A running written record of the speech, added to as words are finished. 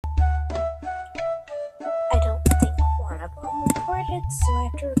so I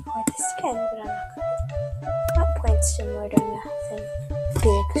have to record this again, but I'm not going to. Not points similar to nothing.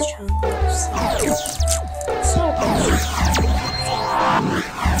 Felix Chandler's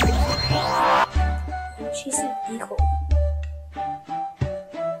and she's an eagle.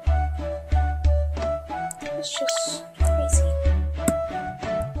 It's just crazy.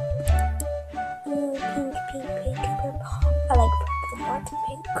 Pink, pink, pink, purple. I like purple more than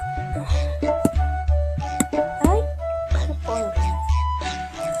pink. I like purple.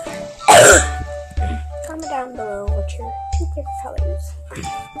 Comment down below what your two favorite colors.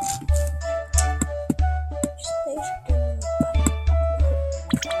 Just laser dim.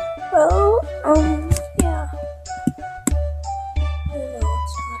 Well, yeah. I know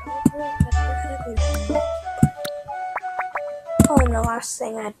it's not over, but we're gonna go. Oh, and the last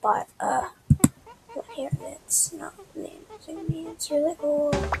thing I bought, one here, and it's not amazing me. It's really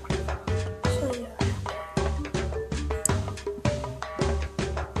cool. So yeah.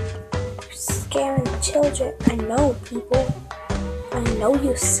 Scaring children. I know, people. I know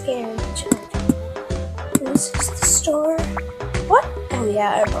you're scaring children. And this is the store. What? Oh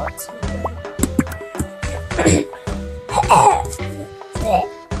yeah, I bought something.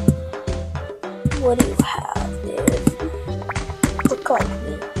 What do you have, dude? Look like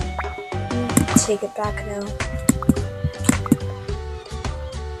me. Take it back now.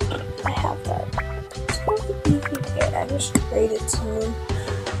 I have that. It's really easy to get. I just rated someone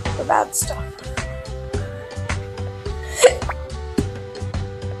for bad stuff.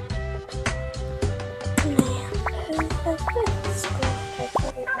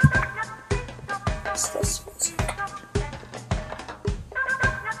 What's this music?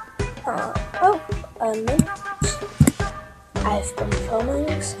 I've been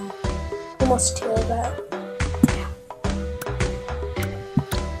filming, so almost 2 of that.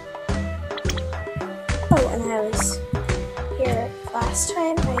 Oh, and I was here last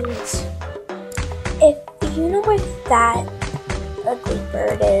time. If you know where that ugly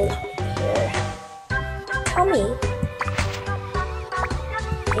bird is here, tell me.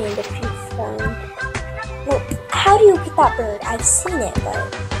 And if you found, well, how do you get that bird? I've seen it,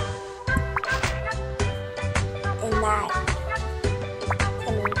 but in that.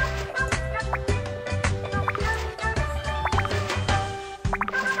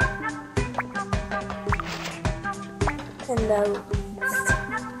 And those.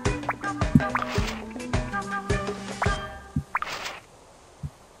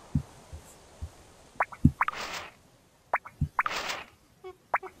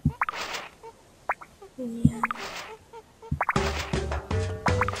 Yeah.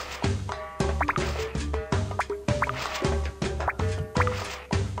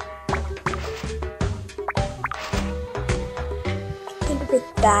 I wonder what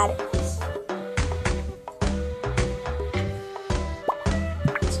that is.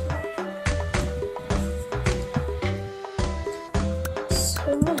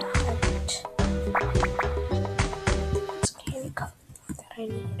 It's candy cup that I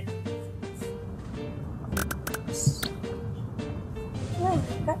need. Oh,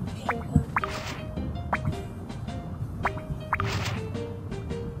 I got candy cup.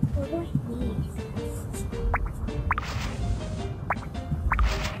 What do I need?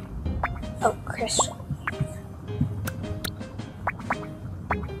 Oh, crystal.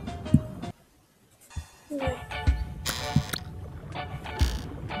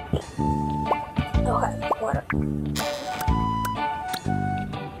 Okay, water.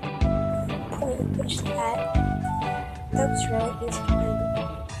 Push that. That was really easy to find.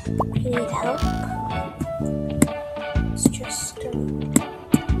 If you need help, it's just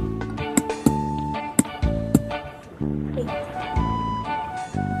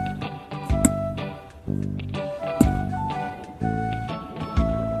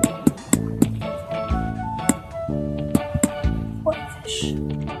what fish?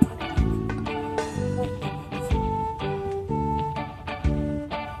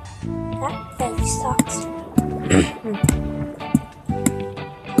 That belly sucks.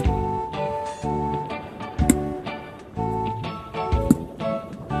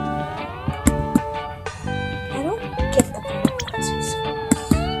 I don't get the frequency songs.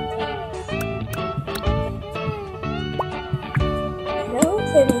 I know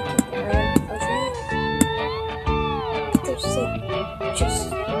they're making around fuzzy, but there's like just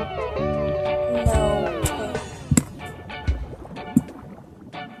no way.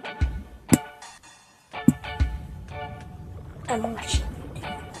 I'm watching.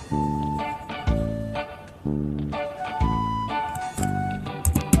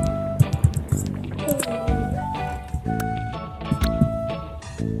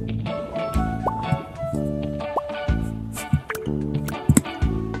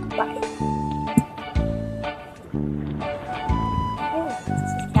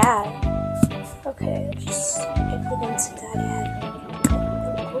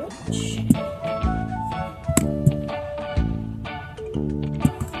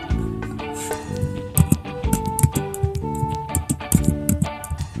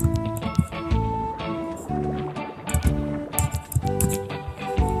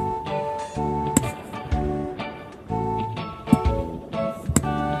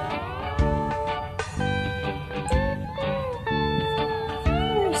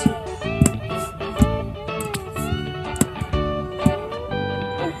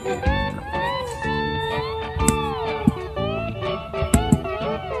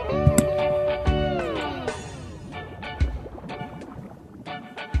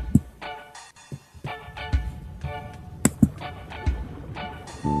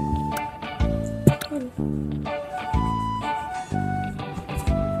 on.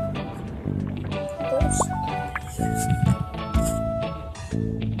 Those.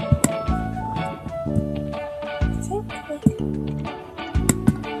 I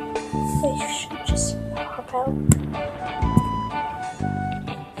think we should just hop out.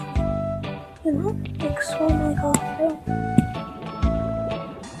 You know, like swim like off road.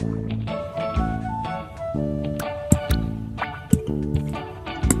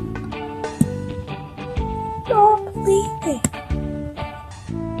 Don't believe me.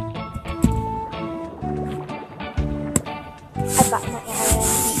 I got my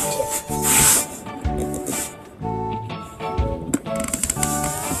ep.2.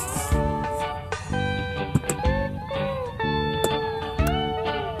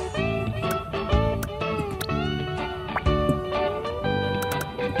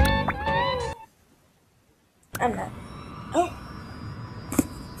 I'm not. Oh.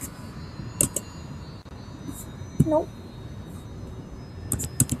 Nope.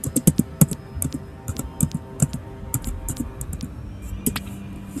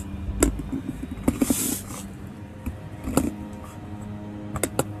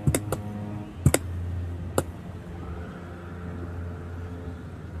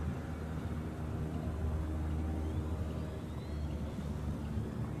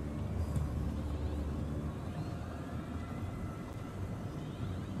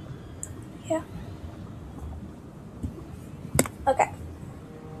 Yeah. Okay.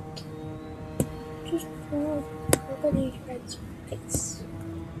 Just draw everybody's red's face.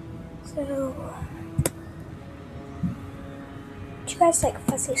 So, do you guys like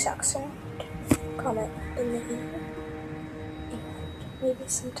fuzzy socks around? Comment below. And maybe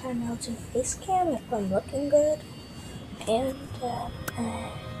sometime I'll do face cam if I'm looking good. And,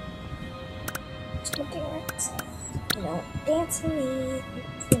 to my dance. You know, dancing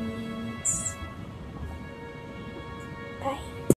means. Bye.